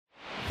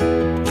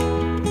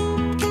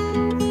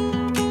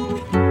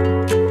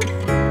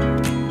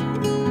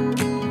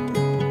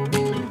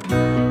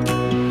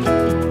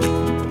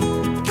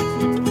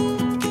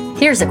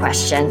Here's a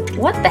question.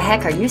 What the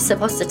heck are you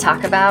supposed to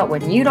talk about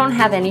when you don't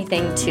have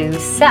anything to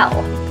sell?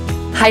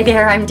 Hi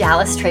there, I'm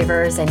Dallas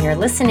Travers, and you're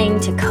listening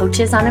to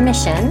Coaches on a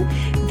Mission,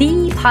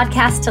 the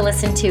podcast to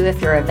listen to if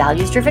you're a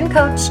values-driven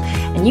coach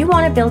and you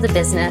want to build a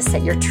business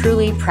that you're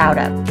truly proud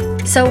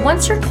of. So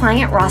once your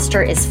client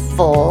roster is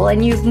full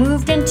and you've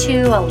moved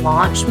into a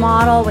launch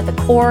model with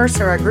a course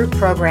or a group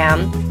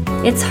program,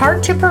 it's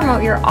hard to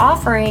promote your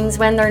offerings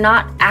when they're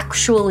not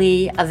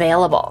actually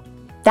available.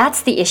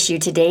 That's the issue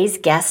today's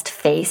guest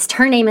faced.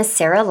 Her name is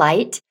Sarah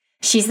Light.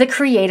 She's the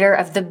creator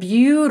of the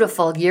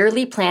beautiful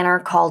yearly planner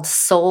called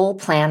Soul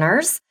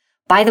Planners.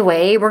 By the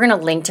way, we're going to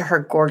link to her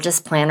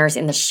gorgeous planners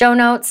in the show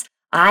notes.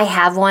 I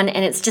have one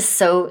and it's just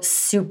so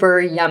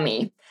super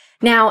yummy.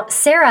 Now,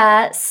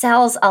 Sarah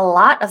sells a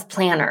lot of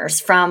planners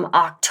from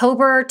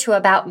October to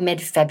about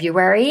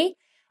mid-February.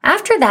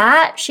 After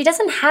that, she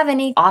doesn't have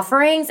any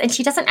offerings and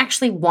she doesn't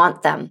actually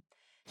want them.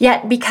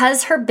 Yet,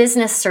 because her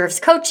business serves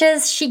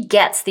coaches, she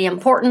gets the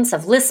importance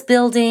of list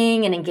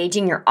building and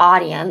engaging your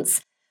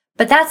audience.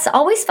 But that's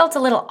always felt a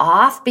little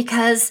off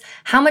because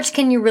how much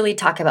can you really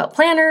talk about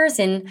planners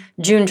in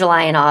June,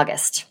 July, and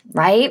August,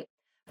 right?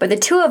 But the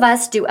two of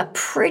us do a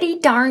pretty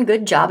darn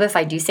good job, if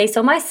I do say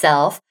so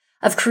myself,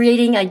 of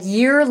creating a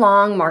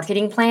year-long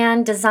marketing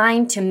plan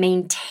designed to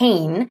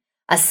maintain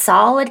a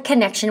solid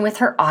connection with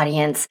her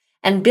audience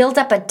and build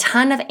up a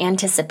ton of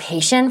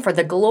anticipation for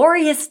the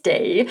glorious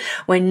day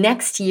when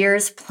next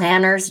year's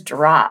planners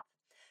drop.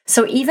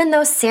 So even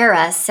though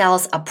Sarah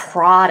sells a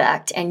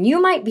product and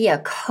you might be a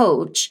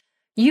coach,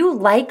 you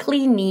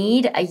likely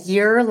need a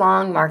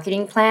year-long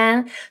marketing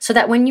plan so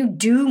that when you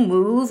do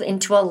move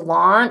into a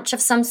launch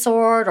of some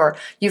sort or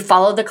you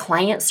follow the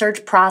client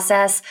search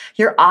process,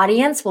 your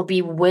audience will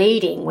be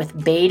waiting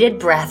with bated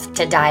breath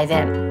to dive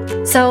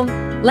in. So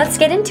let's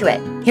get into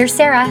it. Here's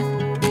Sarah.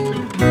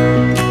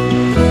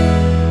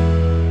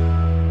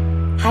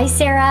 Hi,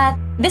 Sarah.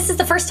 This is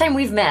the first time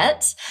we've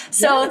met.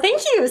 So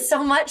Thank you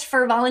so much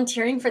for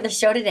volunteering for the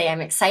show today. I'm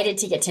excited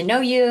to get to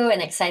know you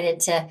and excited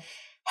to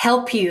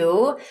help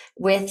you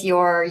with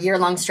your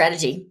year-long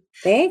strategy.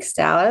 Thanks,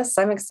 Dallas.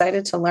 I'm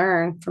excited to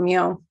learn from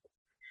you.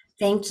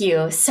 Thank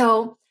you.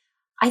 So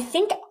I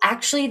think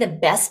actually the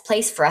best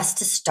place for us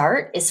to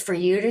start is for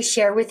you to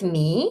share with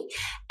me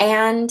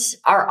and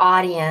our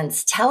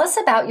audience. Tell us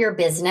about your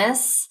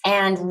business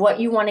and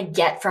what you want to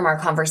get from our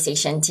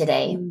conversation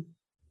today.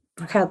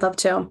 Okay, I'd love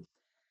to.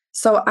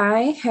 So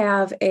I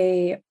have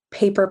a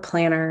paper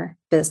planner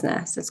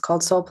business. It's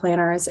called Soul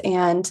Planners,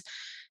 and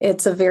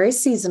it's a very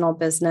seasonal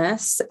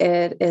business.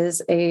 It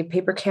is a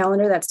paper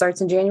calendar that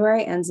starts in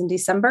January, ends in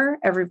December.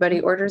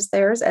 Everybody orders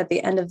theirs at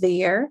the end of the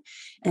year,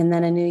 and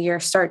then a new year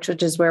starts,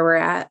 which is where we're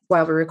at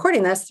while we're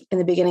recording this in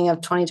the beginning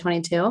of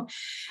 2022.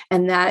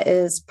 And that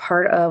is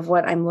part of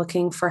what I'm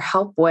looking for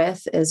help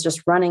with is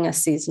just running a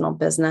seasonal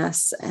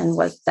business and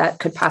what that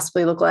could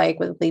possibly look like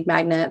with lead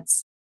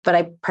magnets. But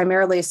I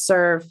primarily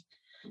serve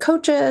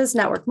coaches,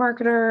 network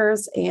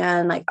marketers,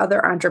 and like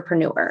other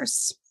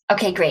entrepreneurs.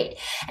 Okay, great.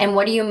 And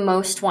what do you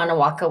most want to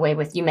walk away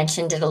with? You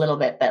mentioned it a little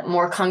bit, but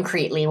more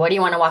concretely, what do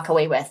you want to walk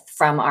away with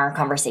from our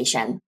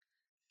conversation?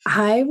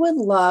 I would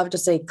love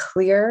just a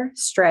clear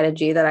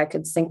strategy that I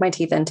could sink my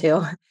teeth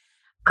into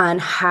on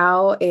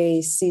how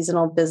a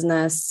seasonal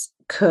business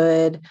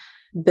could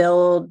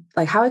build,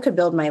 like how I could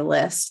build my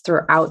list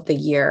throughout the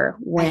year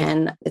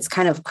when it's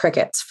kind of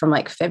crickets from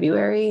like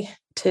February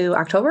to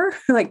October.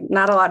 Like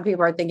not a lot of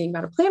people are thinking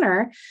about a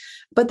planner,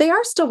 but they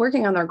are still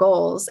working on their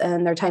goals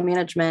and their time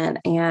management.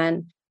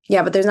 And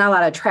but there's not a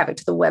lot of traffic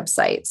to the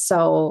website.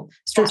 So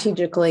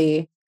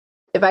strategically,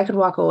 if I could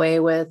walk away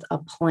with a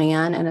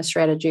plan and a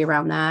strategy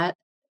around that,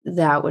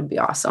 that would be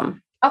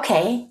awesome.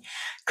 Okay,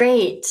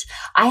 great.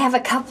 I have a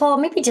couple,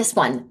 maybe just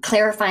one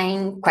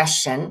clarifying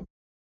question.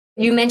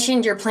 You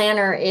mentioned your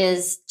planner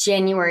is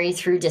January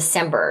through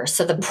December.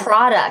 So the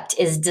product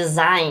is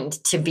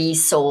designed to be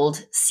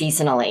sold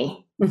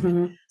seasonally.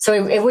 Mm-hmm. So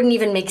it wouldn't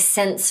even make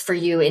sense for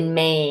you in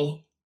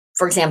May,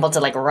 for example, to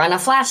like run a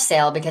flash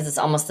sale because it's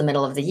almost the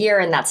middle of the year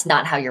and that's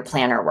not how your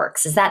planner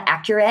works. Is that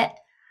accurate?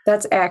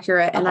 That's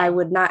accurate. And I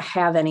would not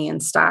have any in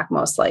stock,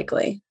 most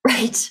likely.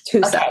 Right.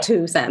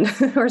 To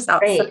send or sell.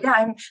 Great. So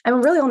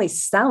I'm really only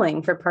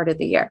selling for part of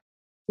the year.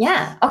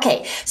 Yeah.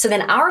 Okay. So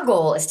then our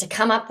goal is to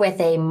come up with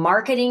a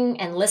marketing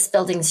and list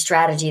building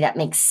strategy that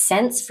makes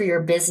sense for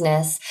your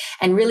business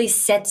and really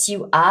sets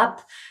you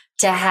up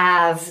to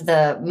have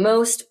the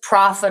most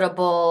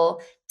profitable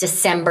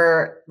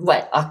December,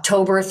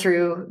 October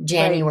through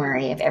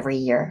January of every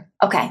year.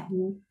 Okay.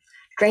 Mm-hmm.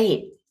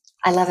 Great.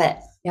 I love it.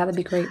 Yeah, that'd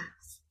be great.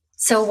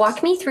 So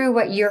walk me through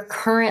what you're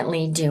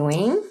currently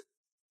doing.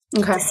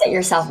 Okay. To set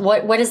yourself.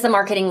 What does the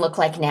marketing look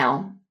like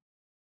now?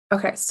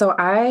 Okay. So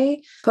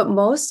I put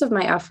most of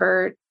my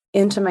effort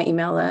into my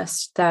email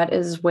list. That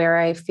is where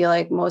I feel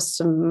like most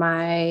of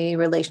my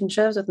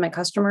relationships with my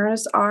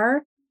customers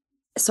are.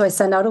 So I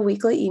send out a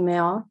weekly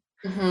email.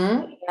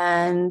 Mm-hmm.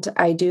 And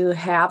I do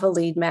have a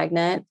lead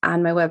magnet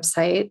on my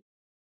website.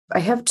 I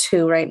have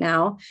two right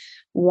now.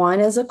 One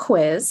is a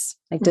quiz,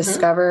 like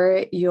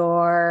discover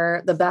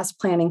the best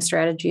planning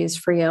strategies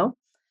for you.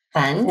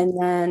 Fun. And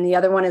then the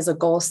other one is a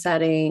goal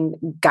setting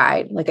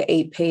guide, like an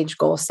 8-page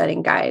goal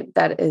setting guide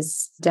that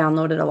is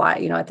downloaded a lot,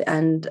 at the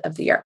end of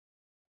the year.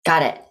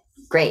 Got it.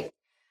 Great.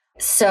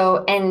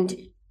 So, and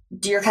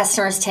do your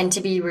customers tend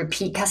to be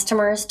repeat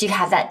customers? Do you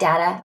have that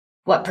data?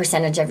 What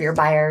percentage of your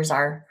buyers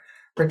are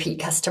repeat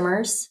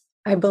customers?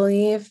 I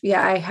believe,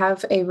 I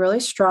have a really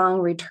strong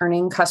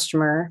returning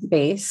customer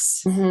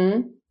base.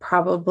 Mm-hmm.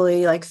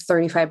 Probably like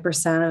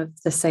 35%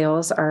 of the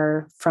sales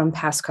are from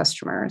past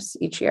customers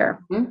each year.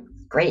 Mm-hmm.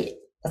 Great.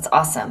 That's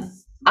awesome.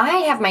 I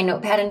have my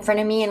notepad in front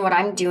of me, and what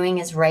I'm doing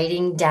is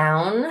writing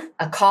down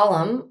a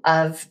column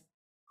of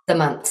the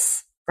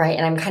months, right?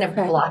 And I'm kind of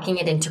blocking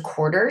it into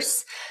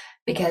quarters,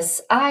 because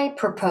I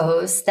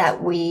propose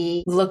that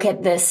we look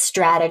at this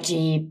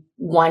strategy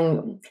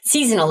one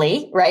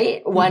seasonally,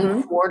 right?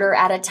 One quarter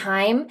at a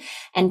time,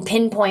 and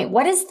pinpoint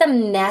what is the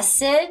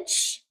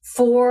message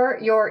for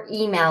your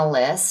email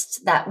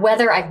list, that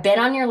whether I've been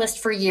on your list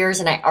for years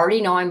and I already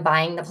know I'm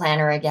buying the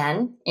planner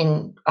again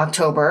in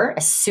October,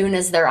 as soon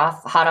as they're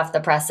hot off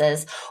the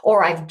presses,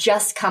 or I've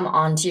just come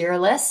onto your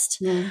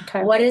list.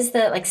 What is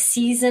the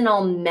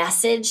seasonal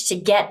message to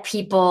get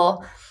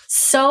people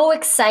so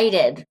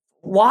excited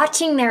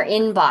watching their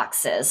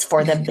inboxes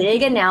for the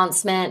big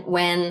announcement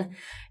when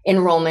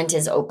enrollment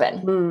is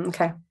open?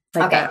 Okay.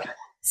 That.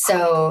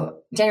 So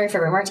January,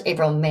 February, March,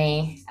 April,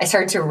 May. I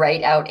started to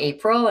write out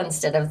April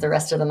instead of the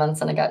rest of the months,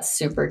 and I got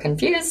super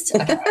confused.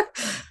 Okay.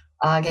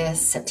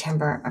 August,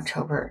 September,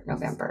 October,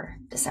 November,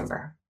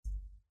 December.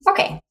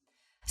 Okay.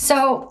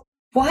 So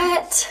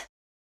what?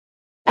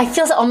 I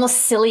feel almost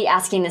silly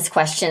asking this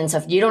question. So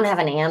if you don't have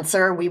an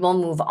answer, we will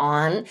move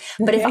on.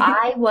 But if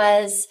I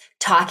was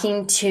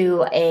talking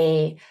to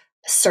a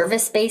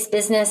service-based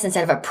business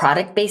instead of a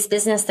product-based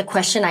business, the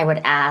question I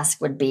would ask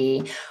would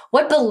be,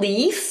 what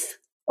belief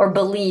or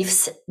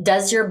beliefs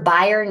does your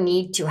buyer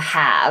need to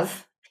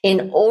have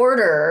in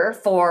order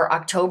for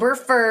October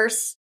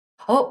 1st?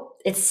 Oh,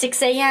 it's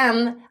 6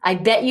 a.m. I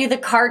bet you the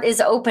cart is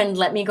open.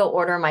 Let me go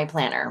order my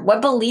planner.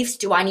 What beliefs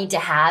do I need to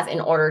have in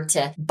order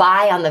to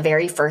buy on the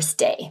very first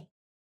day?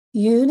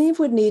 You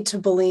would need to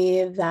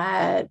believe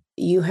that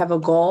you have a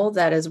goal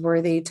that is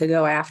worthy to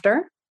go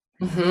after.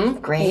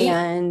 Great.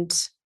 And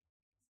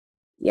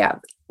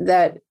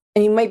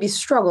and you might be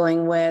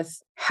struggling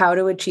with how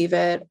to achieve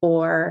it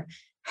or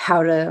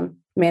how to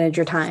manage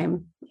your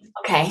time.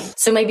 Okay.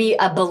 So maybe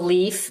a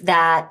belief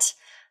that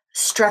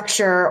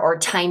structure or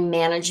time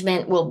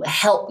management will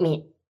help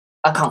me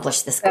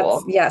accomplish this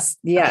goal. Yes.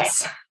 Okay.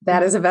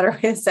 That is a better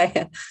way to say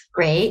it.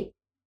 Great.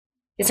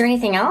 Is there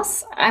anything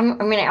else?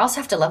 I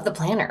also have to love the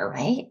planner,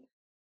 right?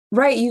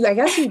 Right. I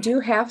guess you do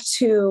have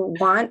to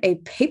want a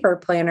paper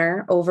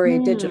planner over a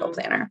digital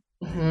planner.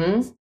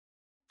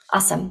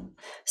 Awesome.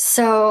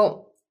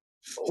 So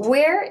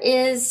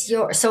here's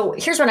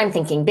what I'm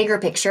thinking, bigger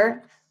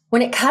picture.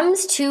 When it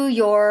comes to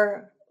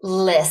your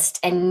list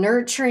and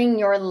nurturing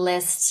your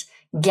list,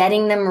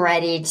 getting them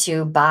ready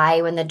to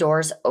buy when the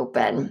doors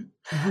open,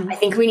 I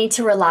think we need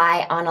to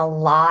rely on a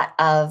lot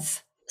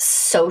of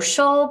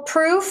social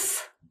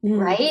proof,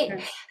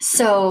 right?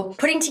 So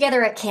putting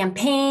together a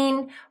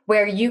campaign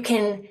where you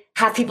can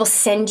have people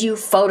send you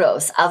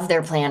photos of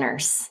their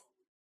planners.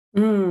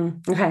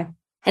 Okay.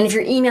 And if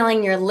you're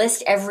emailing your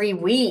list every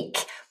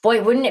week,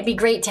 boy, wouldn't it be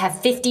great to have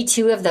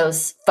 52 of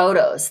those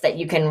photos that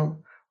you can,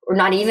 or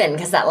not even,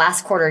 because that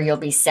last quarter you'll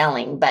be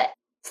selling, but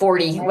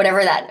 40,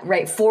 whatever that,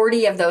 right?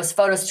 40 of those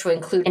photos to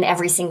include in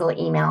every single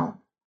email.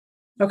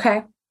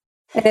 Okay.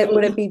 And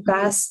would it be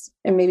best,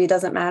 and maybe it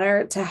doesn't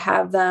matter, to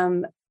have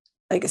them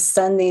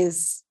send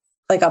these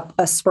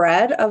a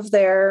spread of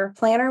their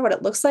planner, what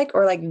it looks like,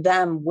 or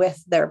them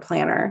with their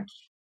planner?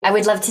 I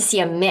would love to see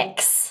a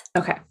mix.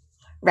 Okay.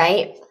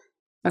 Right?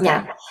 Okay.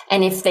 Yeah.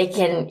 And if they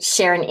can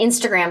share an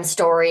Instagram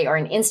story or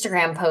an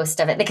Instagram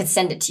post of it, they could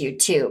send it to you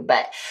too.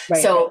 But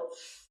so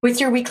with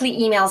your weekly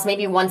emails,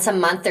 maybe once a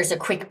month, there's a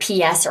quick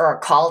PS or a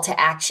call to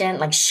action,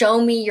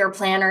 show me your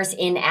planners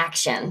in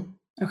action.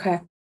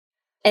 Okay.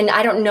 And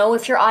I don't know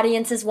if your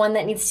audience is one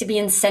that needs to be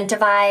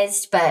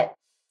incentivized, but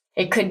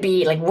it could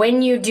be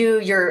when you do,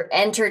 you're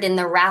entered in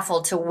the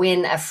raffle to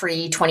win a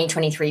free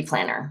 2023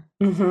 planner.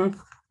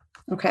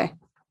 Okay.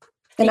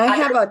 And I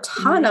have a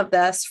ton of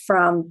this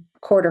from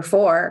quarter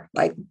 4.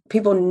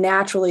 People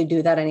naturally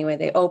do that anyway.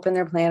 They open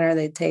their planner,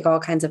 they take all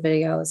kinds of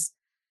videos.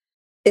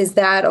 Is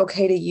that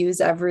okay to use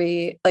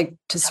to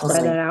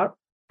spread it out?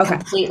 Okay.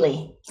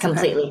 Completely.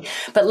 Okay.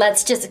 But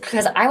let's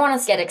because I want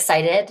us to get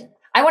excited.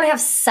 I want to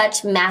have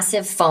such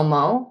massive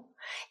FOMO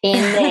in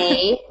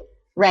May,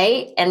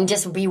 right? And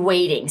just be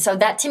waiting. So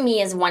that to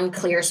me is one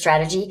clear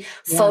strategy.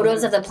 Yeah.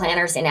 Photos of the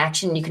planners in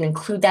action. You can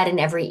include that in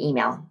every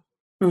email.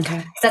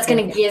 Okay. That's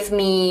going to give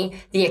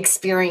me the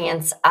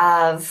experience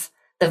of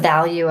the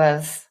value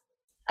of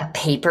a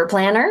paper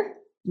planner,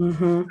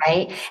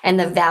 right? And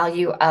the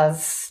value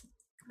of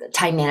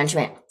time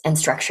management and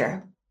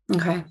structure.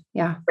 Okay.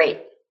 Yeah.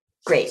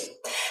 Great.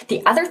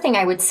 The other thing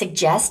I would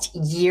suggest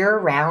year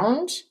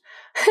round,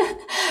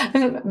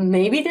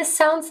 maybe this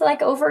sounds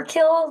like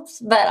overkill,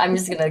 but I'm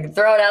just going to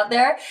throw it out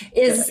there,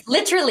 is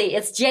literally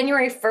it's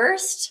January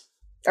 1st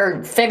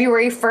or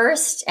February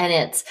 1st, and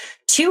it's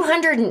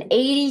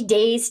 280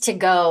 days to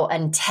go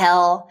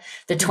until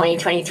the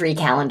 2023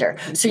 calendar.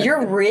 So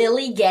you're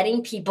really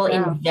getting people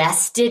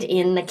invested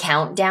in the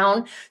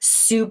countdown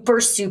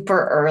super,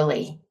 super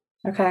early.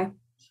 Okay.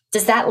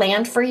 Does that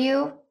land for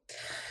you?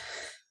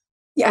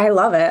 Yeah, I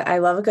love it. I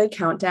love a good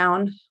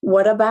countdown.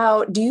 What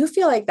about, do you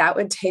feel like that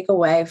would take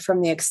away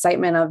from the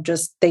excitement of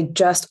they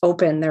just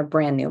opened their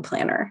brand new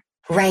planner?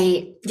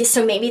 Right.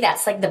 So maybe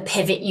that's like the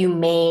pivot you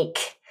make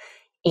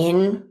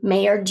in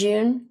May or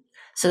June.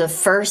 So the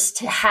first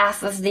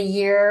half of the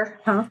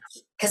year,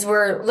 because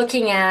we're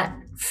looking at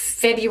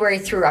February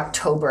through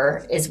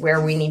October is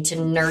where we need to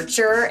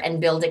nurture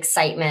and build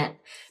excitement,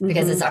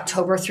 because it's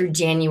October through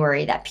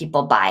January that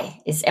people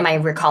buy. Am I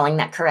recalling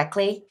that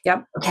correctly?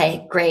 Yep.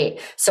 Okay, great.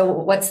 So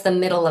what's the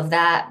middle of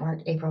that?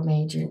 March, April,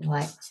 May, June,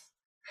 July.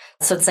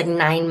 So it's like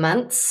 9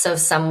 months. So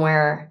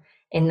somewhere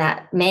in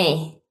that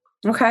May.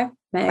 Okay.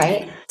 May.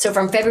 Right. So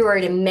from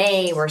February to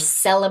May, we're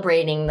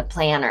celebrating the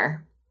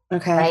planner.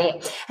 Okay.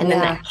 Right. And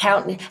then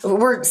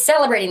we're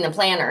celebrating the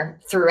planner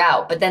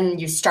throughout, but then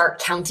you start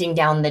counting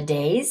down the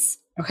days.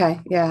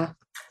 Okay. Yeah.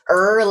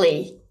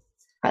 Early.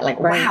 Right? Like,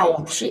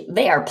 wow,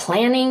 they are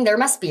planning. There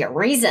must be a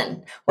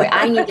reason why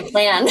I need to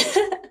plan.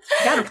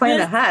 Got to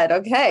plan ahead.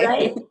 Okay.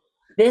 Right.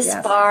 This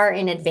far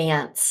in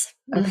advance.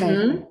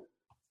 Okay.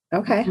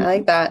 Okay. I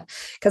like that.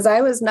 Because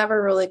I was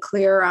never really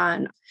clear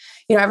on,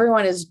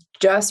 everyone is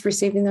just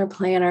receiving their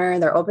planner.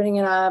 They're opening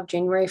it up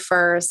January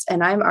 1st.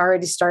 And I'm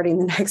already starting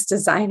the next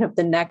design of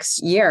the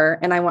next year.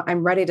 And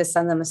I'm ready to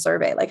send them a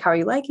survey. Like, how are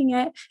you liking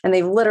it? And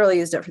they've literally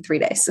used it for 3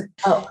 days.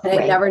 Oh, and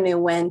I never knew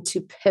when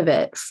to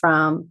pivot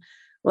from,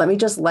 let me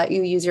just let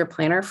you use your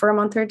planner for a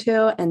month or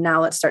two. And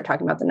now let's start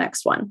talking about the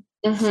next one.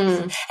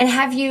 And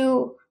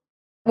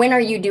when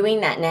are you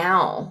doing that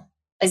now?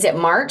 Is it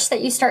March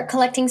that you start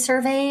collecting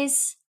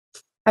surveys?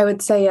 I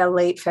would say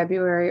late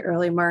February,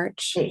 early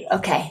March.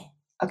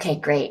 Okay,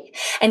 great.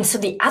 And so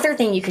the other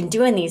thing you can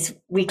do in these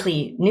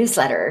weekly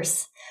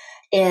newsletters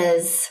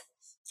is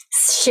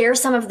share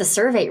some of the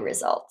survey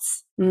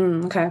results.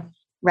 Okay.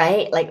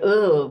 Right? Like,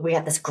 we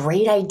got this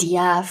great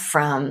idea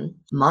from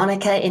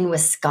Monica in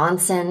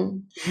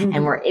Wisconsin,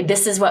 and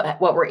this is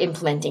what we're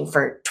implementing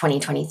for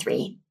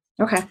 2023.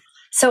 Okay.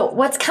 So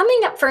what's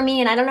coming up for me,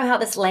 and I don't know how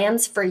this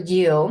lands for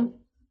you,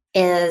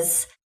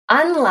 is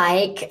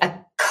unlike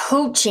a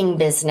coaching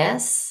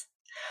business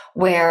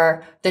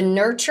where the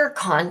nurture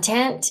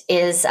content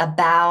is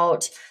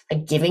about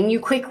like giving you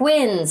quick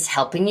wins,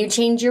 helping you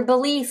change your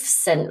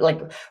beliefs, and like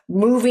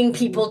moving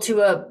people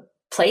to a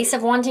place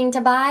of wanting to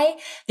buy.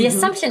 The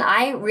assumption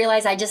I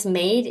realize I just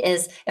made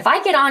is if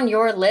I get on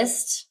your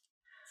list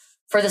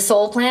for the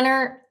Soul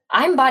Planner,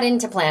 I'm bought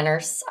into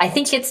planners. I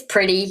think it's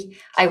pretty.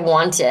 I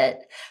want it.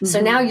 So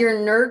now you're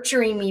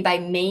nurturing me by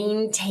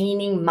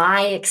maintaining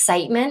my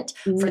excitement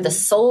for the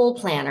Soul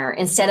Planner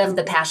instead of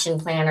the Passion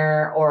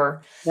Planner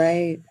or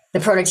the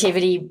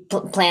Productivity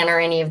Planner,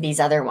 any of these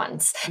other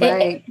ones.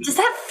 Does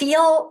that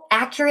feel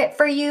accurate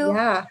for you?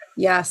 Yeah.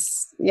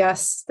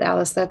 Yes,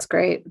 Alice, that's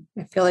great.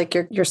 I feel like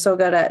you're so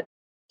good at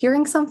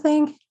hearing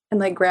something and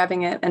like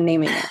grabbing it and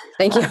naming it.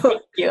 Thank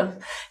you.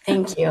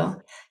 Thank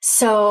you.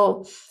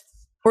 So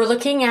we're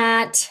looking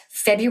at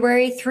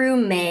February through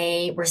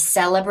May. We're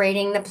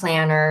celebrating the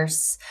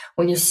planners.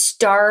 When you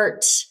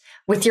start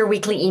with your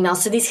weekly email,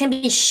 so these can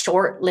be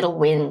short little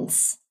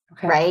wins,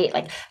 right?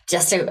 Like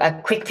just a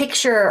quick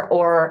picture,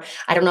 or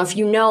I don't know if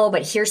you know,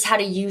 but here's how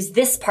to use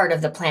this part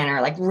of the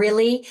planner, like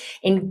really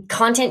in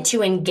content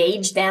to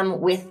engage them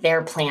with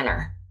their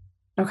planner.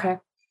 Okay.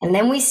 And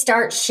then we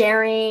start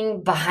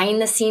sharing behind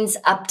the scenes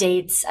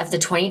updates of the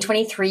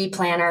 2023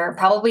 planner,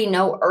 probably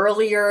no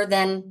earlier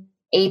than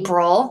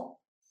April.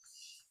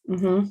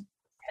 And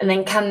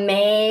then come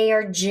May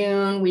or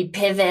June, we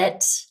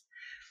pivot,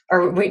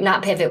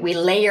 we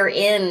layer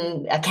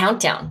in a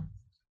countdown.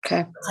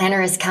 Okay. The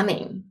planner is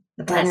coming.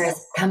 The planner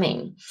is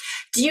coming.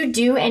 Do you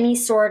do any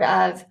sort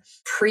of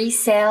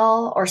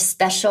pre-sale or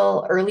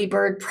special early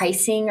bird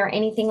pricing or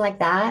anything like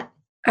that?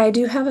 I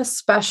do have a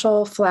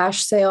special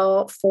flash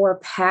sale for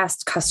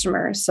past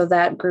customers. So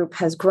that group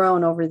has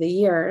grown over the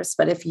years.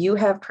 But if you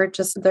have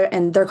purchased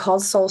and they're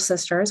called Soul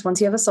Sisters. Once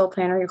you have a Soul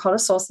Planner, you're called a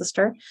Soul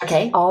Sister.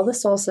 Okay. All the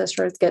Soul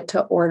Sisters get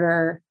to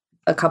order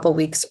a couple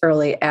weeks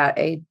early at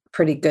a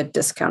pretty good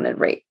discounted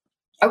rate.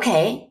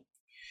 Okay.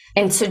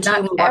 And so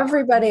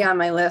everybody on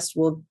my list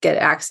will get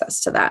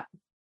access to that.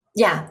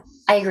 Yeah,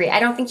 I agree. I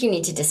don't think you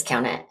need to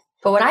discount it.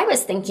 But what I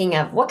was thinking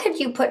of, what could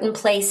you put in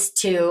place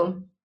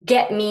to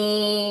get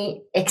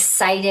me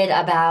excited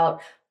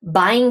about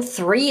buying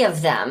 3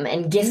 of them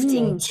and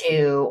gifting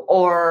 2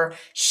 or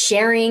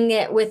sharing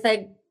it with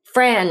a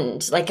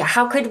friend? Like,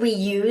 how could we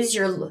use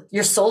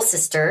your Soul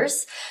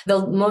Sisters,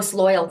 the most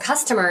loyal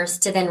customers,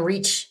 to then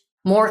reach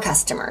more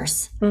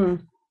customers?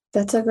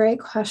 That's a great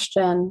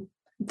question.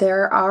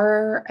 There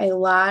are a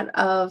lot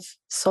of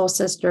Soul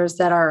Sisters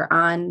that are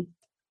on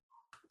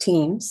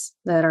teams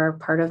that are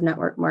part of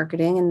network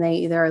marketing, and they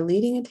either are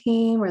leading a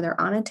team or they're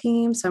on a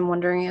team. So I'm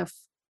wondering if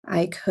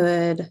I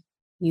could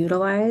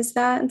utilize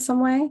that in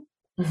some way.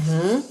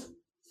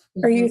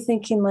 Are you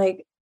thinking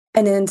like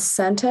an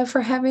incentive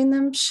for having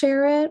them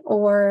share it,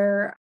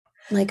 or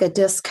like a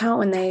discount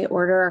when they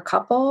order a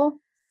couple?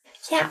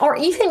 Yeah, or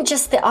even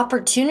just the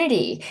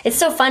opportunity. It's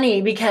so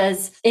funny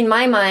because in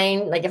my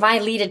mind, like if I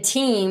lead a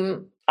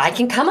team, I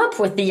can come up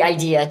with the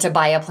idea to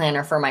buy a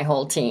planner for my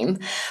whole team.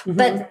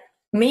 But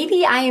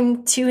maybe I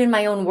am too in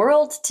my own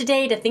world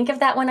today to think of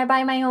that when I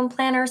buy my own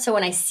planner. So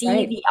when I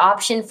see the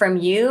option from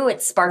you,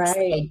 it sparks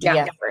the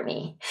idea for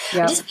me.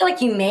 I just feel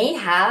like you may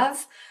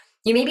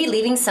be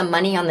leaving some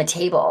money on the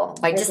table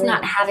by just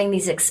not having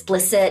these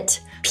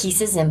explicit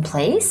pieces in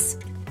place.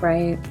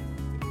 Right.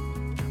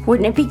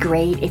 Wouldn't it be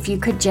great if you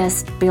could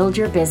just build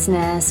your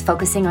business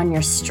focusing on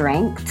your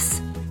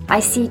strengths? I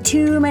see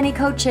too many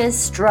coaches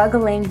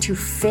struggling to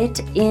fit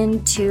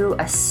into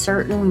a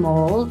certain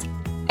mold,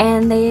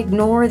 and they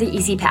ignore the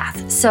easy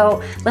path.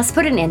 So let's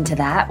put an end to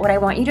that. What I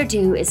want you to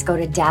do is go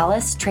to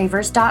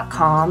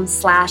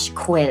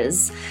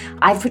dallastravers.com/quiz.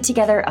 I've put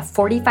together a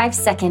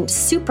 45-second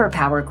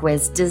superpower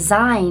quiz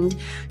designed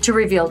to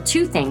reveal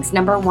two things.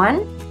 Number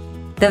one,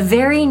 the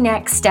very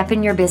next step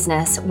in your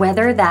business,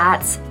 whether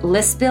that's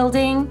list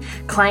building,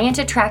 client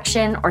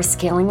attraction, or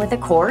scaling with a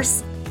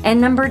course. And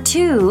number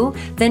two,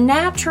 the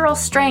natural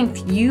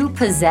strength you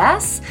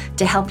possess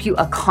to help you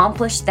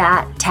accomplish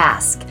that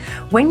task.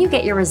 When you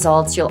get your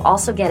results, you'll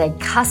also get a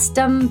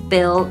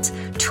custom-built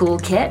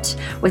toolkit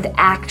with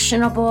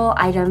actionable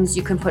items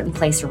you can put in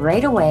place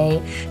right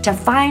away to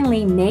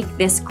finally make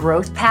this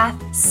growth path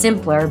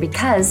simpler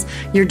because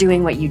you're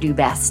doing what you do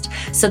best.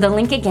 So the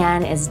link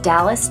again is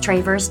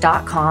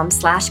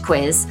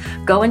dallastravers.com/quiz.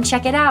 Go and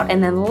check it out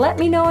and then let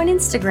me know on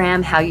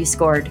Instagram how you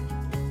scored.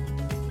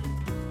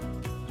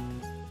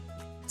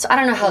 So I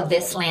don't know how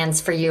this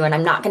lands for you, and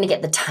I'm not going to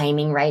get the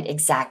timing right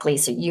exactly,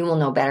 so you will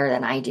know better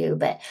than I do,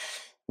 but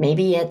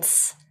maybe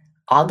it's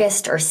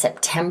August or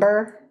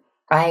September,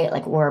 right?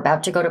 Like we're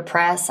about to go to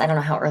press. I don't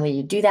know how early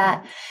you do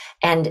that.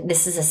 And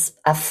this is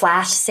a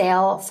flash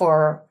sale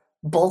for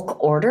bulk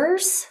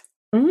orders.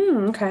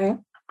 Okay.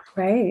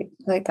 Right.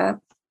 I like that.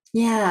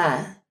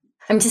 Yeah.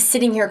 I'm just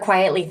sitting here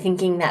quietly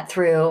thinking that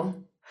through.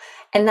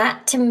 And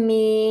that to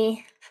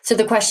me... So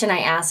the question I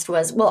asked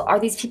was, well, are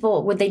these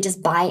people, would they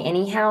just buy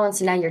anyhow? And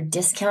so now you're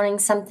discounting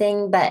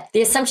something. But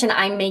the assumption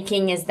I'm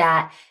making is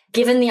that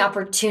given the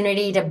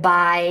opportunity to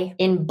buy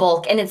in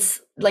bulk, and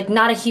it's like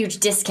not a huge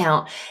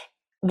discount,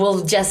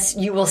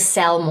 you will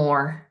sell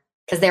more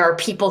because there are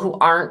people who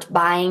aren't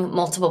buying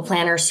multiple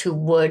planners who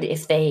would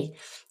if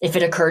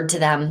it occurred to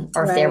them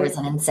or if there was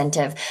an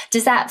incentive.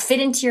 Does that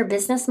fit into your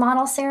business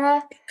model,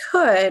 Sarah? It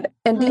could.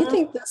 And do you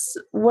think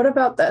what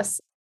about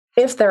this?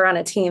 If they're on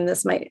a team,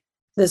 this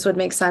would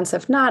make sense.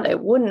 If not,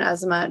 it wouldn't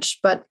as much.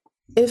 But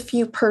if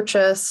you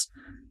purchase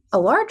a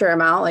larger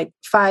amount, like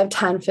 5,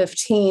 10,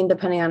 15,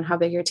 depending on how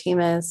big your team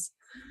is,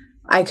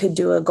 I could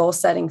do a goal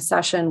setting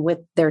session with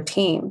their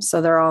team.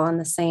 So they're all on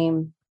the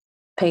same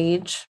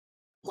page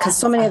because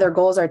so many of their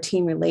goals are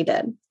team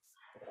related.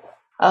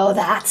 Oh,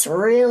 that's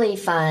really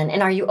fun.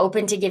 And are you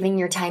open to giving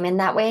your time in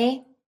that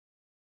way?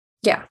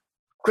 Yeah.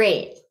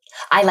 Great.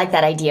 I like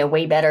that idea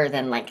way better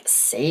than like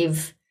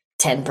save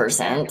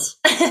 10%.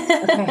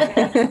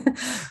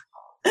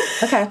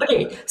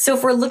 Okay. So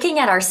if we're looking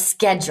at our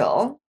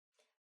schedule,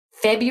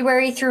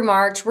 February through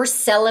March, we're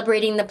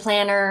celebrating the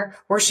planner.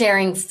 We're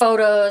sharing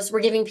photos.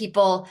 We're giving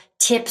people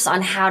tips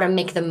on how to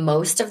make the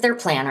most of their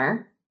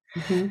planner.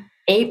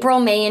 April,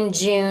 May, and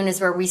June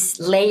is where we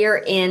layer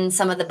in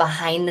some of the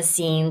behind the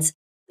scenes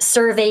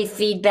survey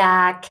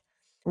feedback,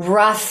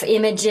 rough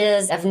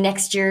images of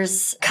next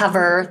year's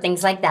cover,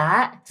 things like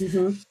that.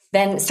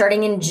 Then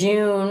starting in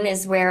June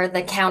is where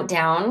the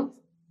countdown,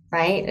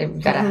 right?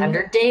 We've got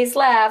 100 days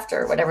left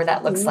or whatever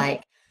that looks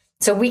like.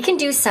 So we can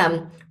do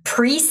some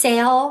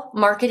pre-sale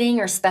marketing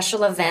or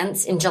special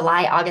events in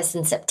July, August,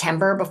 and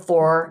September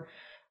before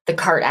the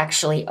cart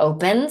actually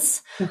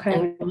opens.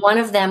 And one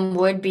of them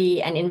would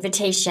be an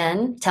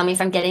invitation, tell me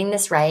if I'm getting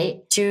this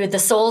right, to the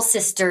Soul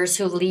Sisters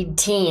who lead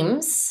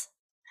teams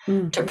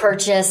to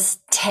purchase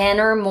 10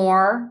 or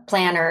more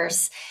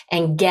planners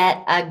and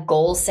get a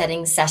goal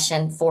setting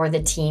session for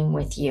the team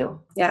with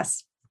you.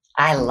 Yes.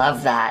 I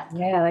love that.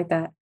 Yeah, I like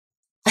that.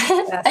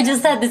 I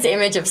just had this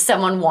image of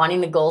someone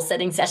wanting the goal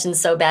setting session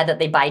so bad that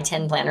they buy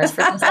 10 planners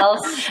for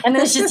themselves. And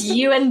then it's just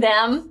you and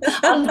them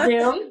on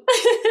Zoom.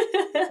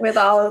 With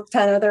all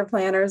 10 of their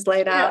planners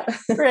laid out.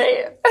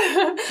 Right.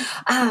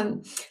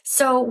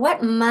 So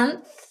what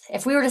month,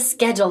 if we were to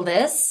schedule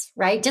this,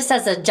 right, just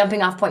as a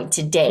jumping off point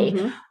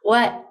today,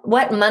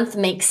 what month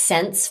makes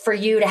sense for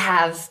you to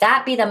have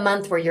that be the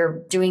month where you're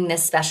doing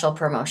this special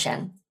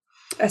promotion?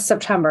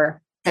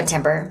 September.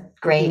 September.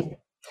 Great.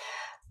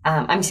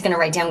 I'm just going to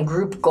write down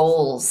group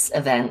goals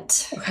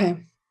event. Okay.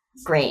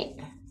 Great.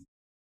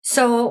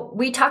 So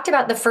we talked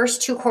about the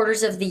first 2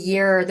 quarters of the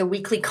year, the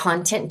weekly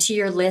content to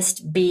your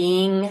list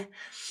being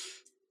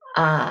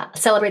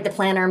celebrate the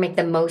planner, make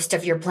the most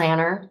of your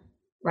planner,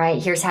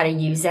 right? Here's how to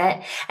use it.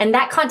 And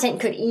that content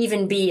could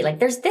even be like,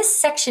 there's this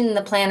section in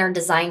the planner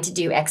designed to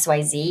do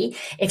XYZ.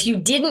 If you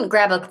didn't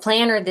grab a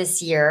planner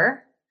this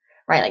year,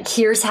 right? Like,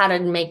 here's how to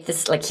make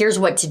this, like, here's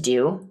what to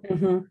do.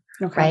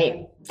 Okay.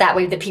 right? That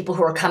way the people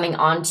who are coming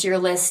onto your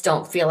list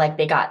don't feel like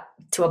they got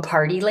to a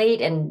party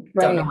late and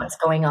don't know Right. what's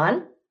going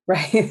on.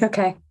 Right.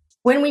 Okay.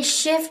 When we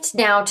shift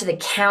now to the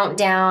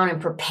countdown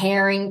and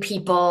preparing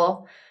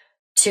people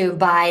to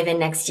buy the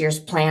next year's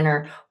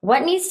planner,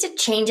 what needs to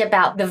change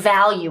about the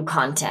value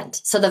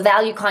content? So the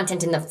value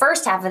content in the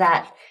first half of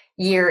that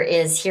year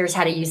is here's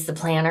how to use the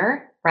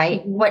planner,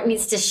 right? What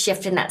needs to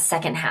shift in that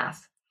second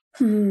half?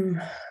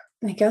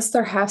 I guess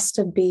there has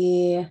to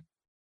be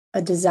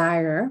a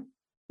desire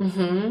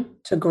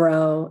to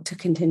grow, to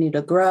continue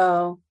to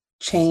grow,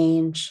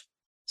 change,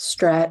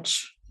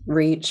 stretch,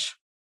 reach.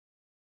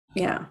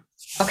 Yeah.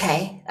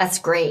 Okay, that's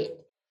great.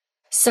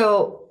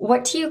 So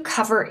what do you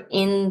cover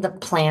in the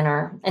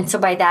planner? And so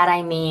by that,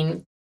 I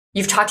mean,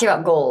 you've talked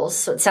about goals.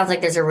 So it sounds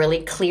like there's a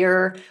really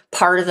clear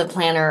part of the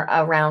planner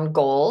around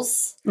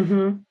goals.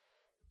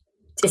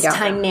 Is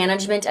time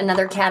management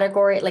another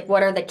category? Like,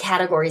 what are the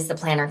categories the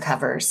planner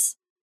covers?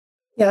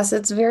 Yes,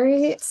 it's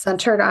very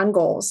centered on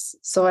goals.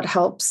 So it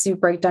helps you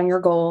break down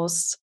your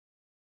goals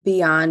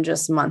beyond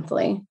just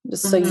monthly,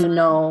 just so you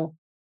know.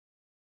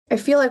 I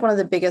feel like one of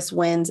the biggest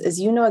wins is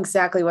you know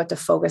exactly what to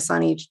focus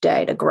on each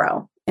day to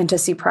grow and to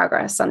see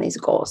progress on these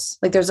goals.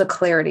 Like there's a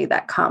clarity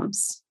that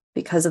comes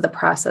because of the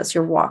process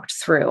you're walked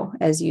through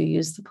as you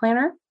use the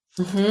planner.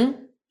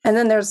 And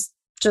then there's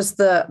just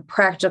the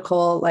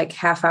practical, like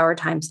half-hour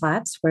time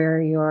slots where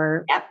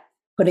you're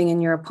putting in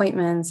your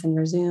appointments and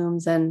your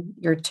Zooms and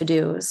your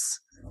to-dos.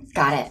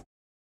 Got it.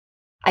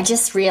 I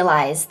just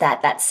realized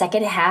that that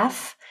second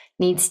half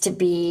needs to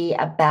be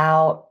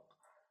about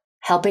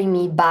helping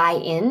me buy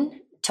in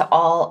to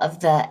all of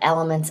the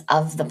elements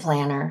of the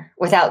planner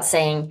without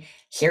saying,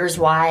 here's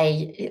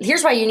why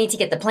you need to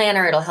get the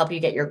planner. It'll help you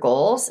get your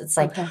goals. It's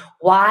like,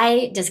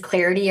 why does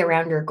clarity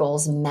around your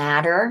goals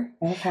matter?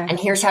 And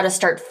here's how to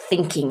start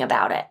thinking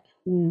about it.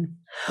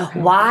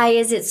 Why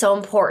is it so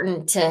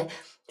important to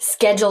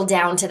schedule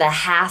down to the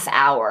half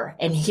hour?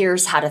 And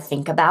here's how to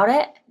think about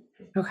it.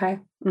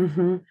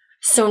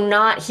 So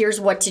not here's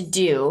what to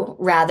do,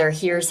 rather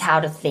here's how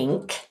to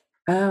think.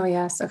 Oh,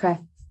 yes. Okay.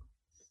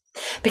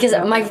 Because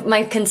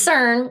my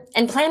concern,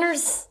 and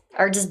planners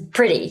are just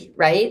pretty,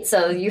 right?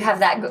 So you have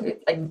that,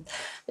 like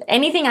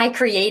anything I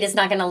create is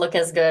not going to look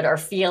as good or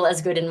feel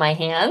as good in my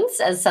hands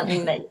as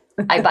something that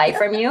I buy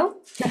from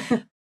you.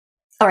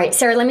 All right,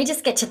 Sarah, let me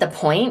just get to the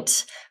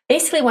point.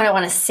 Basically, what I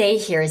want to say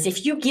here is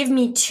if you give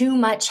me too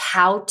much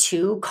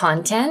how-to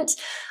content,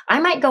 I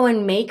might go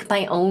and make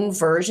my own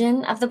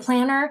version of the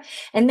planner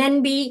and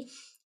then be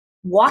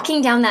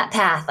walking down that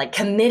path, like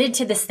committed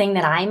to this thing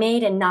that I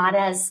made and not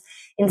as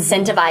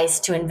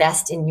incentivized to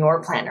invest in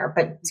your planner,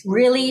 but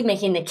really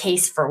making the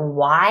case for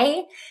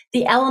why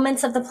the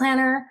elements of the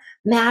planner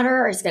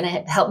matter is going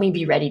to help me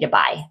be ready to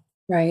buy.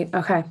 Right.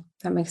 Okay.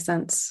 That makes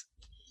sense.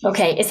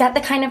 Okay. Is that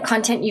the kind of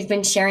content you've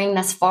been sharing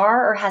thus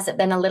far, or has it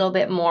been a little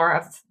bit more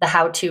of the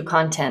how-to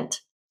content?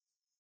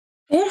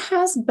 It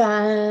has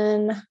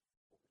been,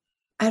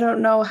 I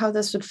don't know how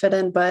this would fit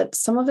in, but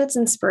some of it's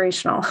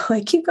inspirational.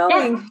 Like, keep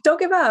going. Don't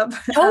give up.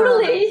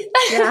 Totally.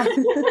 Yeah.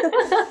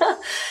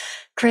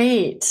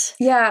 Great.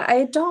 Yeah.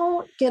 I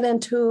don't get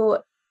into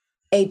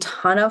a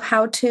ton of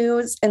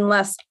how-tos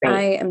unless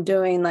I am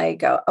doing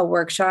like a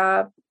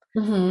workshop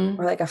or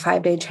like a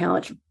 5-day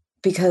challenge,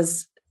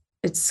 because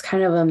it's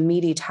kind of a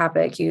meaty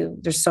topic.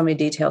 There's so many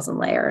details and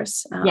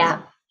layers.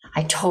 Yeah,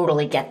 I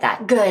totally get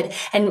that. Good.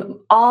 And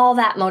all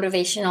that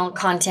motivational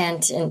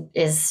content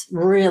is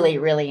really,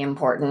 really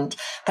important.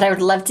 But I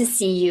would love to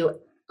see you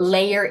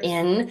layer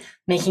in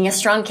making a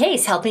strong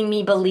case, helping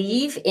me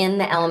believe in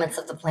the elements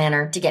of the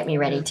planner to get me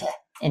ready to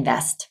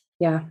invest.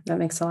 Yeah, that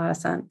makes a lot of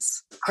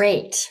sense.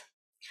 Great.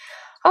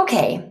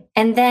 Okay.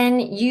 And then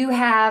you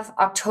have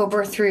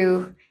October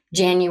through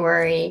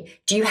January.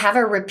 Do you have a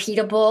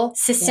repeatable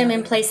system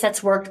in place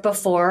that's worked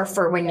before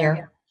for when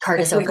your card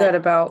is open? I feel good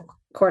about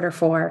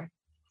Q4.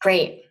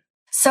 Great.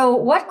 So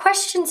what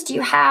questions do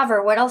you have,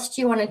 or what else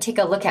do you want to take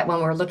a look at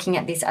when we're looking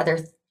at these other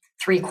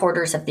 3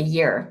 quarters of the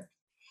year?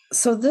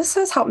 So this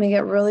has helped me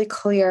get really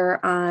clear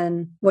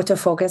on what to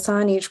focus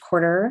on each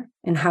quarter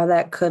and how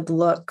that could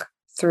look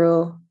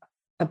through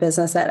a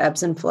business that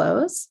ebbs and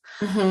flows.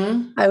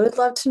 I would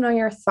love to know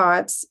your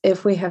thoughts,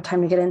 if we have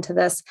time to get into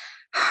this.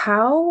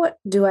 How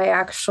do I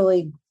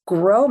actually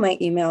grow my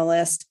email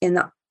list in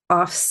the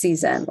off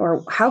season?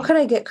 Or how could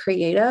I get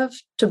creative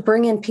to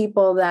bring in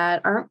people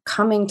that aren't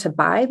coming to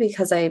buy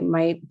because I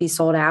might be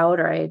sold out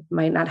or I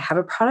might not have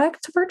a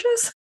product to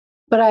purchase,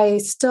 but I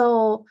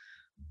still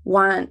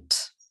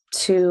want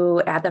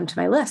to add them to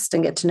my list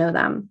and get to know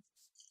them?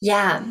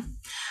 Yeah.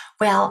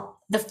 Well,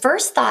 the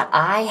first thought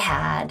I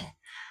had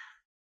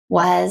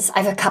was,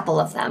 I have a couple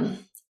of them.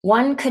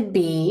 One could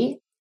be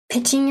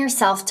pitching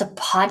yourself to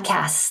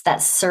podcasts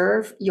that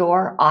serve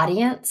your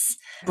audience,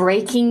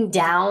 breaking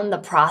down the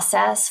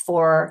process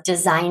for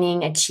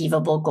designing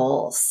achievable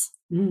goals.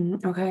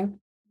 Okay.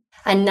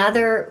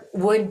 Another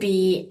would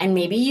be, and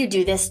maybe you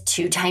do this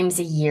 2 times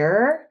a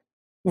year,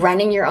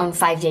 running your own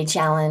 5-day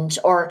challenge,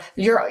 or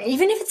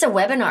even if it's a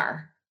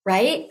webinar,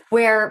 right?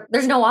 Where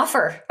there's no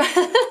offer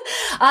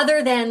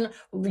other than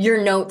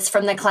your notes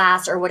from the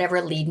class or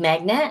whatever lead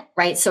magnet,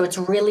 right? So it's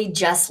really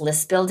just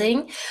list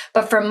building.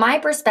 But from my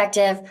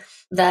perspective,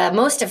 the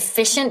most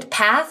efficient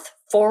path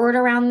forward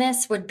around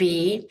this would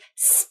be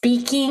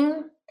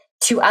speaking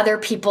to other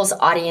people's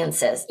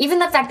audiences. Even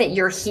the fact that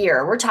you're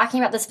here, we're talking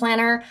about this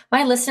planner.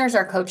 My listeners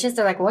are coaches.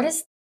 They're like,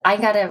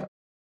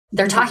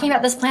 they're talking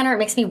about this planner. It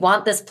makes me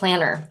want this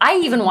planner. I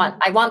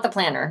want the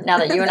planner now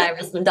that you and I have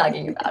just been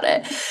talking about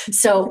it.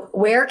 So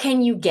where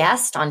can you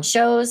guest on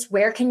shows?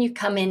 Where can you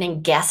come in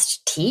and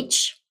guest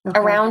teach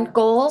around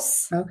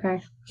goals?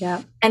 Okay.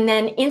 Yeah. And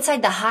then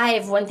inside the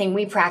Hive, one thing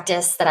we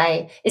practice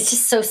it's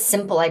just so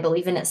simple. I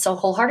believe in it so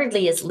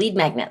wholeheartedly is lead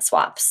magnet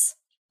swaps.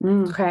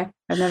 Okay.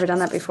 I've never done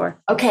that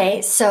before.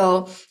 Okay.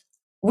 So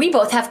we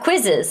both have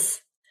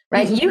quizzes,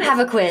 right? You have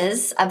a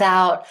quiz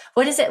about,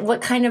 what is it?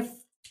 What kind of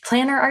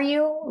planner are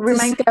you?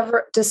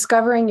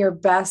 Discovering your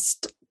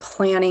best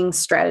planning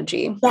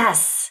strategy.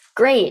 Yes.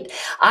 Great.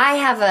 I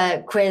have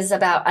a quiz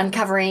about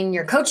uncovering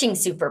your coaching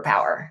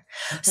superpower.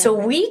 Okay. So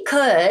we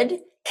could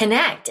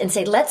connect and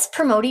say, let's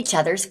promote each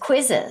other's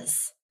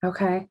quizzes.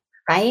 Okay.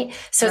 Right?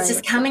 So it's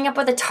just coming up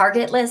with a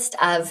target list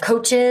of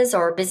coaches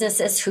or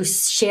businesses who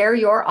share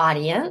your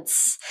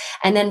audience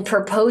and then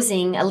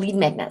proposing a lead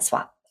magnet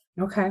swap.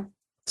 Okay.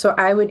 So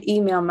I would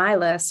email my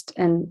list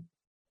and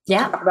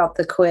talk about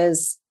the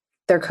quiz,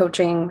 their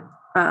coaching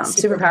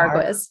superpower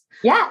quiz.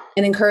 Yeah.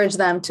 And encourage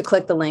them to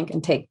click the link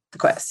and take the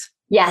quiz.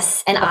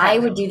 Yes. And I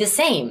would do the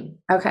same.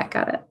 Okay.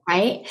 Got it.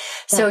 Right.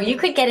 So you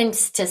could get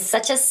into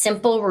such a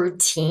simple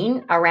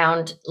routine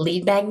around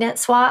lead magnet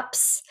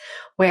swaps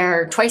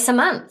where twice a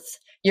month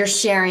you're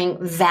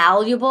sharing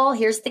valuable.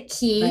 Here's the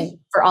key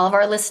for all of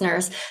our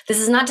listeners. This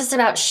is not just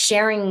about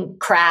sharing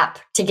crap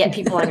to get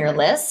people on your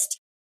list.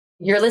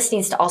 Your list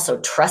needs to also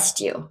trust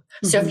you.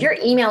 So if you're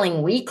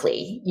emailing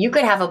weekly, you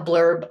could have a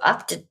blurb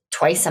up to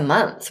twice a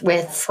month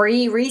with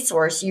free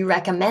resource you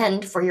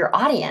recommend for your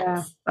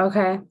audience. Yeah.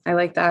 Okay. I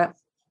like that.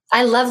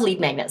 I love lead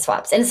magnet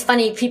swaps. And it's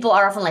funny, people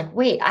are often like,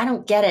 wait, I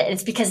don't get it. And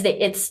it's because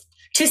it's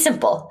too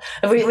simple.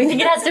 We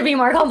think it has to be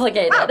more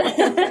complicated.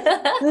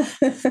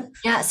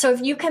 Yeah. So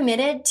if you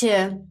committed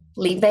to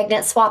lead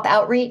magnet swap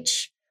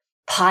outreach,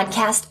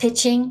 podcast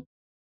pitching,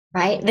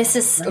 right? This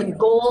is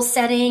goal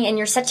setting, and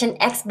you're such an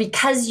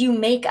because you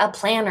make a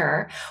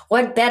planner,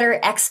 what better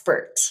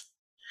expert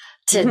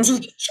to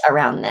teach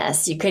around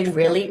this? You could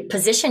really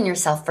position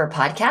yourself for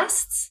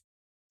podcasts.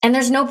 And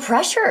there's no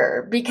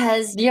pressure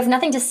because you have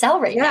nothing to sell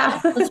right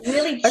now. It's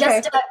really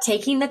just about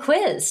taking the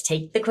quiz.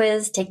 Take the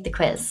quiz, take the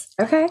quiz.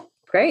 Okay,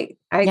 great.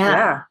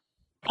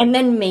 And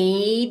then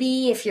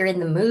maybe if you're in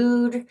the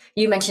mood,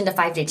 you mentioned a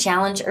 5-day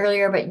challenge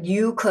earlier, but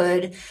you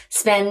could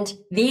spend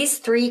these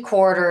 3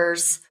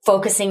 quarters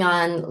focusing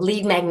on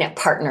lead magnet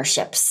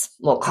partnerships,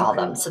 we'll call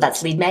them. So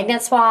that's lead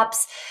magnet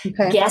swaps,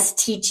 guest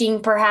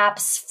teaching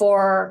perhaps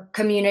for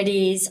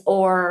communities,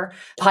 or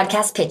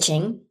podcast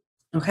pitching.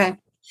 Okay.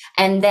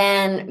 And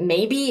then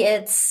maybe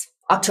it's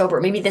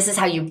October. Maybe this is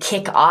how you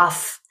kick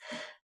off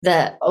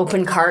the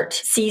open cart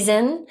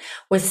season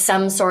with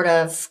some sort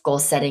of goal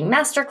setting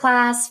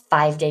masterclass,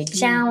 5-day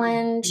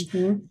challenge,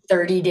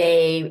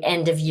 30-day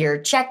end of year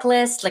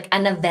checklist, like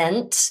an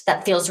event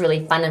that feels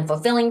really fun and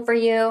fulfilling for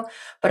you,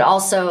 but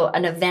also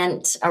an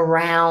event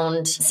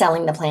around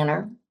selling the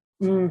planner.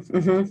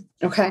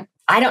 Okay.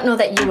 I don't know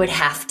that you would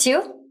have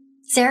to,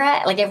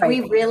 Sarah. Like if we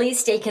really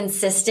stay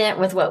consistent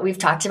with what we've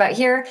talked about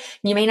here,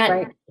 you may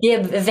not, the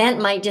event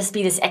might just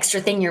be this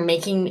extra thing you're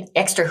making,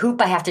 extra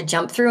hoop I have to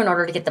jump through in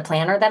order to get the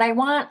planner that I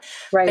want.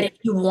 Right. But if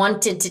you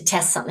wanted to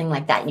test something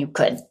like that, you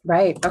could.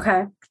 Right.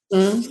 Okay.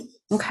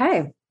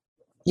 Okay.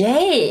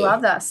 Yay.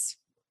 Love this.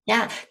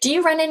 Yeah. Do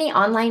you run any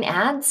online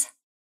ads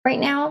right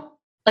now?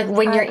 Like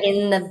when you're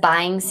in the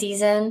buying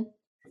season?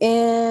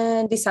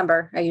 In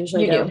December, I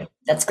usually do.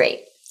 That's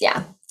great.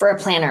 Yeah. For a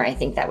planner, I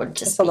think that would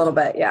just be a little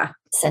bit. Yeah.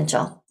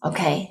 Essential.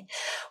 Okay.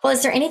 Well,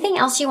 is there anything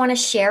else you want to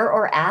share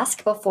or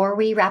ask before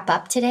we wrap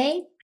up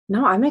today?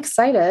 No, I'm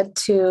excited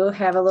to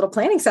have a little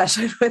planning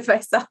session with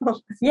myself.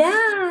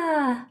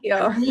 Yeah.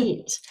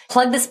 Great.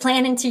 Plug this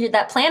plan into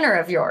that planner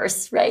of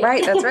yours, right?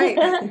 Right. That's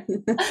right.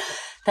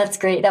 That's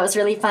great. That was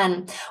really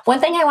fun. One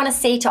thing I want to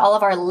say to all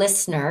of our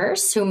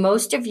listeners, who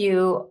most of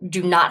you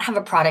do not have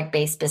a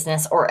product-based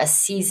business or a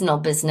seasonal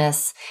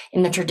business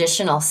in the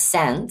traditional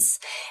sense,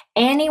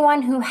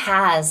 anyone who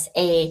has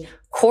a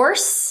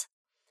course,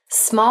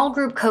 small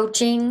group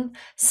coaching,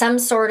 some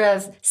sort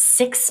of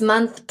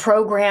 6-month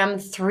program,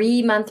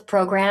 3-month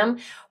program,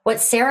 what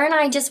Sarah and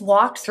I just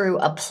walked through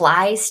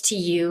applies to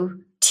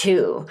you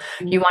too.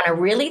 You want to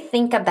really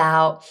think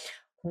about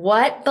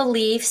what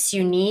beliefs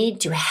you need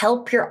to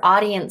help your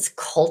audience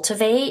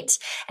cultivate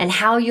and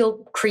how you'll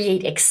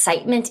create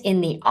excitement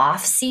in the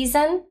off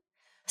season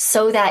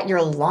so that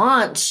your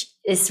launch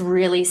is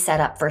really set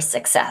up for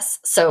success.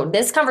 So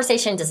this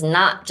conversation does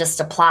not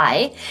just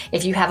apply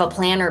if you have a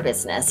planner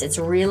business. It's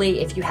really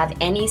if you have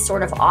any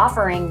sort of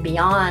offering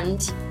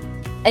beyond,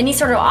 any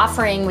sort of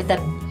offering with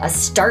a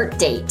start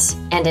date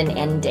and an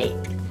end date.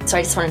 So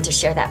I just wanted to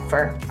share that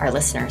for our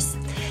listeners.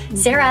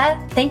 Sarah,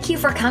 thank you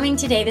for coming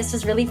today. This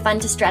was really fun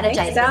to strategize.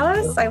 Thanks,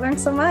 Dallas. I learned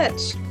so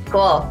much.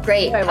 Cool.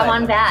 Great. Come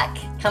on back.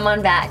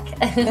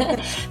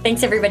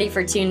 Thanks, everybody,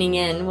 for tuning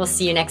in. We'll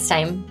see you next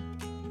time.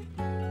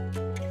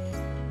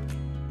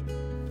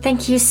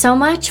 Thank you so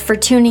much for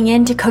tuning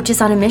in to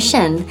Coaches on a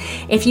Mission.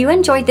 If you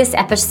enjoyed this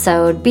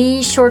episode,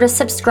 be sure to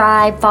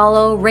subscribe,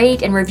 follow,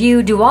 rate, and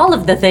review, do all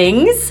of the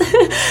things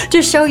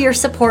to show your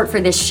support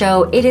for this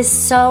show. It is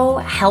so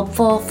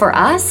helpful for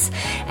us,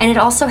 and it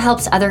also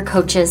helps other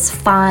coaches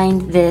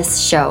find this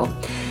show.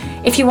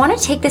 If you want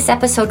to take this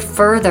episode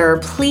further,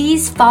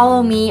 please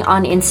follow me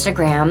on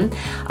Instagram.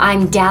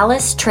 I'm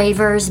Dallas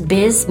Travers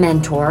Biz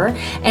Mentor,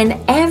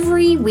 and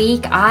every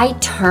week I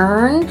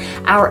turn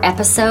our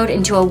episode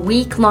into a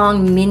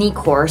week-long mini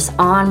course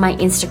on my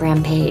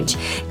Instagram page.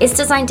 It's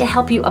designed to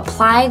help you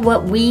apply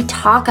what we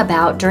talk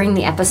about during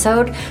the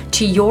episode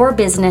to your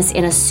business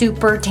in a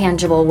super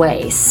tangible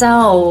way.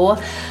 So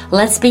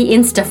let's be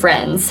Insta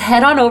friends.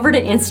 Head on over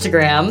to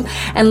Instagram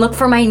and look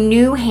for my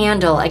new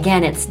handle.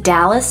 Again, it's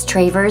Dallas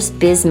Travers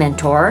Biz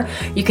Mentor.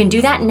 You can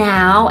do that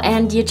now,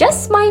 and you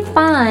just might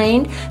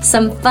find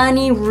some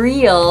funny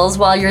reels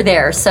while you're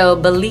there. So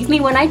believe me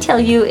when I tell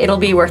you, it'll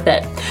be worth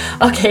it.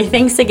 Okay,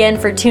 thanks again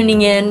for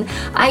tuning in.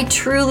 I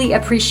truly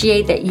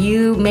appreciate that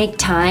you make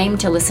time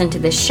to listen to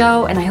this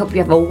show, and I hope you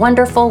have a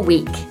wonderful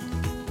week.